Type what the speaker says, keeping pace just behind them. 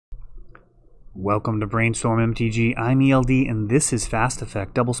Welcome to Brainstorm MTG. I'm ELD, and this is Fast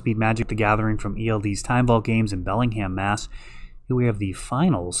Effect, Double Speed Magic the Gathering from ELD's Time Vault Games in Bellingham, Mass. Here we have the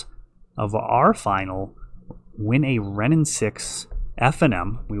finals of our final Win a Renin 6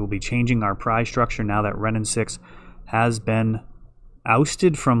 F&M. We will be changing our prize structure now that Renin 6 has been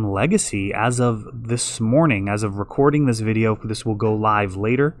ousted from Legacy as of this morning. As of recording this video, this will go live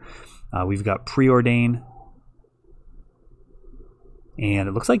later. We've got Preordain, and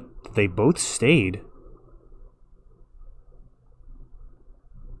it looks like they both stayed.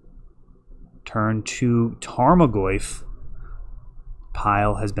 Turn 2 Tarmogoyf.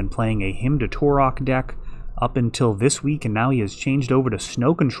 Pyle has been playing a Hymn to Torok deck up until this week, and now he has changed over to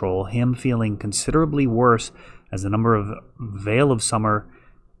Snow Control, him feeling considerably worse as the number of Veil of Summer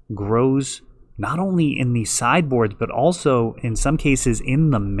grows not only in the sideboards, but also in some cases in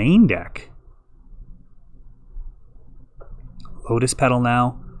the main deck. Lotus Petal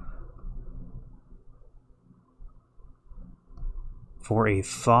now for a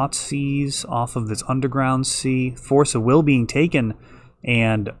Thoughtseize off of this Underground Sea. Force of Will being taken,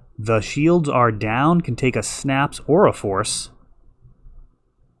 and the shields are down, can take a Snaps or a Force.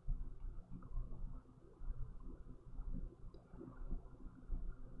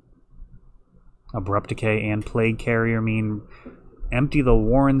 Abrupt Decay and Plague Carrier mean Empty the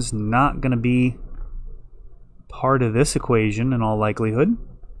Warren's not going to be part of this equation in all likelihood.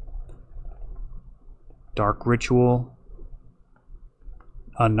 Dark Ritual.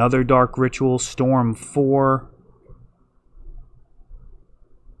 Another Dark Ritual. Storm 4.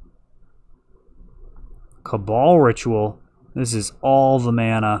 Cabal Ritual. This is all the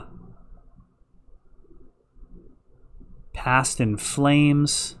mana. Past in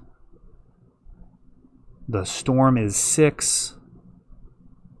Flames. The Storm is 6.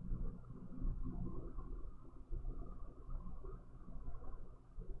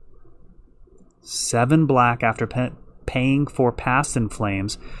 Seven black after paying for Past in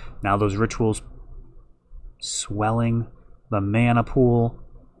Flames. Now those rituals swelling the mana pool.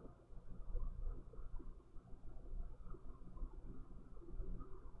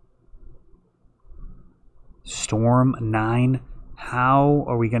 Storm 9. How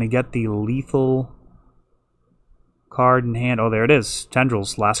are we going to get the lethal card in hand? Oh, there it is.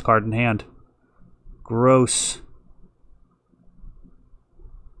 Tendrils, last card in hand. Gross.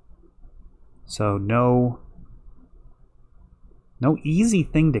 So no easy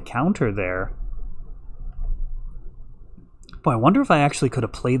thing to counter there. Boy, I wonder if I actually could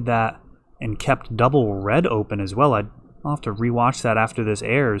have played that and kept double red open as well. I'll have to rewatch that after this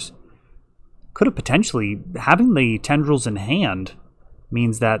airs. Could have potentially, having the Tendrils in hand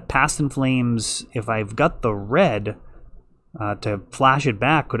means that Past in Flames, if I've got the red to flash it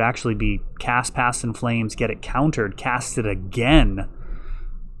back, could actually be cast Past in Flames, get it countered, cast it again.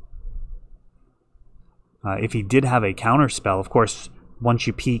 If he did have a counter spell, of course, once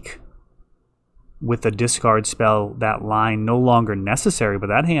you peak with the discard spell, that line no longer necessary, but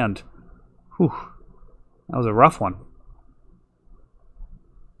that hand, whew, that was a rough one.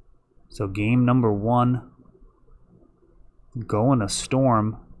 So game number 1, going to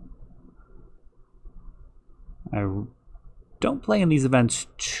Storm. I don't play in these events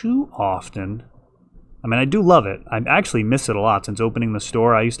too often. I mean, I do love it. I actually miss it a lot since opening the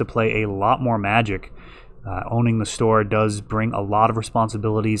store. I used to play a lot more Magic. Owning the store does bring a lot of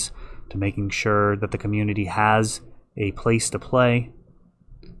responsibilities to making sure that the community has a place to play.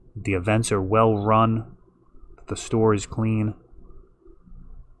 The events are well run. The store is clean.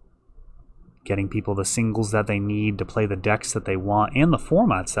 Getting people the singles that they need to play the decks that they want and the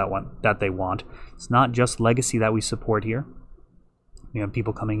formats that they want. It's not just Legacy that we support here. We have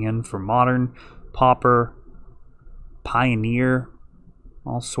people coming in for Modern, Pauper, Pioneer,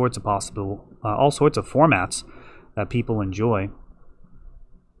 all sorts of formats that people enjoy.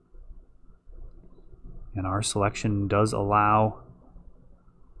 And our selection does allow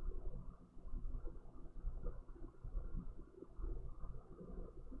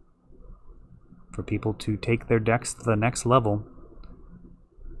for people to take their decks to the next level.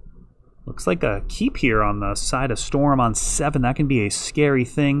 Looks like a keep here on the side of Storm on 7. That can be a scary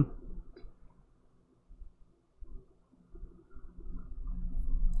thing.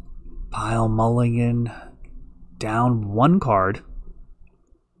 Pile Mulligan down 1 card.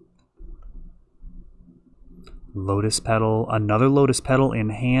 Lotus Petal, another Lotus Petal in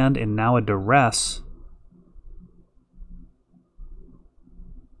hand, and now a Duress.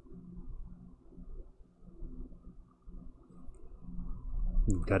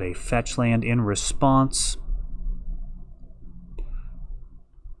 We've got a fetch land in response.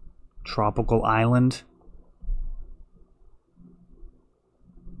 Tropical Island.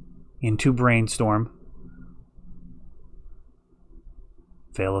 into Brainstorm.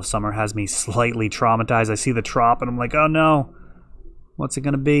 Veil of Summer has me slightly traumatized. I see the trop and I'm like, oh no, what's it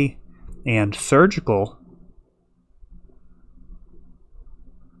going to be? And Surgical,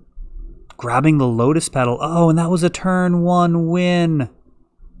 grabbing the Lotus Petal. Oh, and that was a turn 1 win.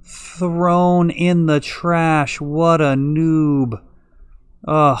 Thrown in the trash. What a noob.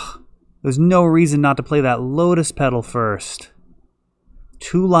 Ugh. There's no reason not to play that Lotus Petal first.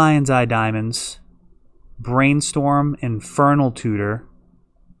 2 Lion's Eye Diamonds. Brainstorm, Infernal Tutor.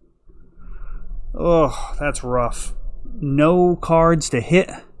 Ugh, that's rough. No cards to hit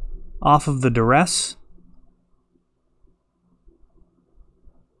off of the Duress.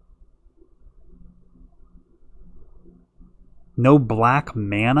 No black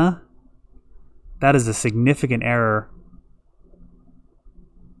mana? That is a significant error.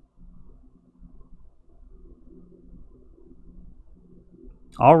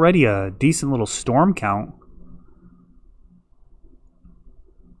 Already a decent little storm count.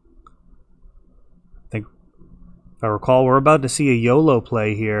 I think, if I recall, we're about to see a YOLO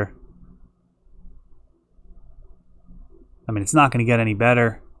play here. I mean, it's not going to get any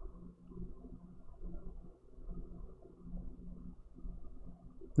better.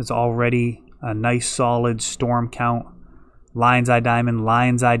 It's already a nice solid storm count. Lion's Eye Diamond,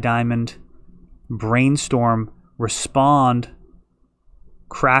 Lion's Eye Diamond, Brainstorm, Respond,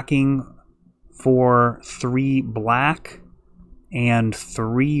 cracking for 3 black and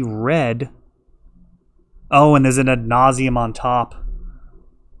 3 red. Oh, and there's an Ad Nauseam on top,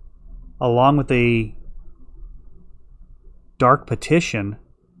 along with a Dark Petition.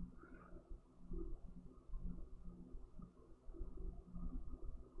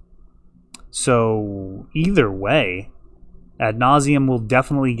 So either way, Ad Nauseam will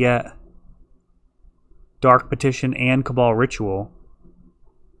definitely get Dark Petition and Cabal Ritual.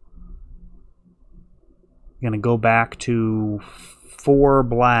 Going to go back to 4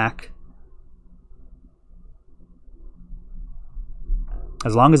 black.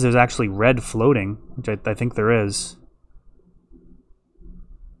 As long as there's actually red floating, which I think there is.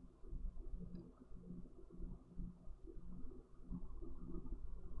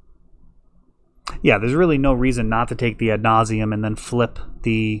 Yeah, there's really no reason not to take the Ad Nauseam and then flip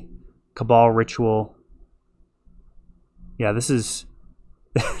the Cabal Ritual. Yeah, this is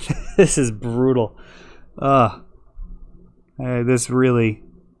this is brutal. This really,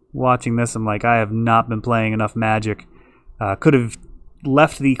 watching this, I'm like, I have not been playing enough Magic. Could have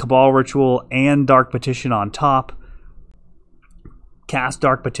left the Cabal Ritual and Dark Petition on top. Cast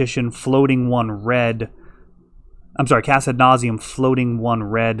Dark Petition, floating 1 red. I'm sorry, cast Ad Nauseam, floating 1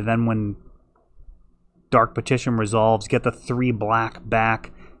 red. Then when Dark Petition resolves, get the 3 black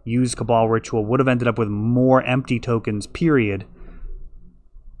back, use Cabal Ritual. Would have ended up with more empty tokens, period.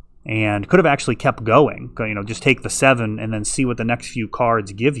 And could have actually kept going. You know, just take the 7 and then see what the next few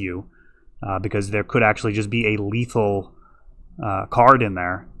cards give you. Because there could actually just be a lethal card in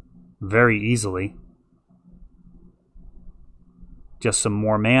there very easily. Just some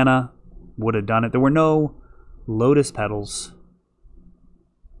more mana would have done it. There were no Lotus Petals.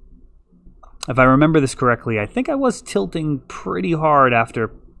 If I remember this correctly, I think I was tilting pretty hard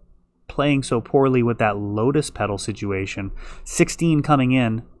after playing so poorly with that Lotus Petal situation. 16 coming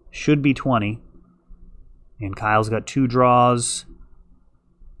in, should be 20. And Kyle's got 2 draws.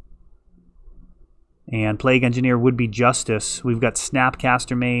 And Plague Engineer would be Justice. We've got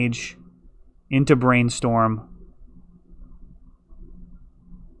Snapcaster Mage into Brainstorm.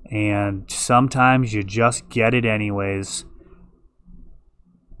 And sometimes you just get it anyways.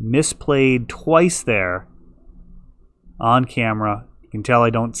 Misplayed twice there on camera. You can tell I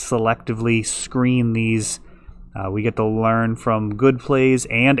don't selectively screen these. We get to learn from good plays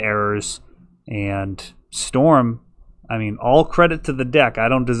and errors. And Storm, I mean, all credit to the deck. I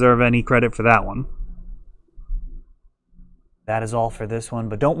don't deserve any credit for that one. That is all for this one,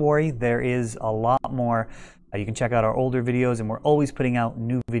 but don't worry, there is a lot more. You can check out our older videos, and we're always putting out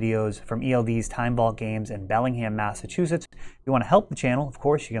new videos from ELD's Time Vault games in Bellingham, Massachusetts. If you want to help the channel, of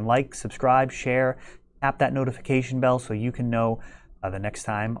course, you can like, subscribe, share, tap that notification bell so you can know the next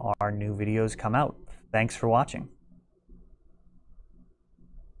time our new videos come out. Thanks for watching.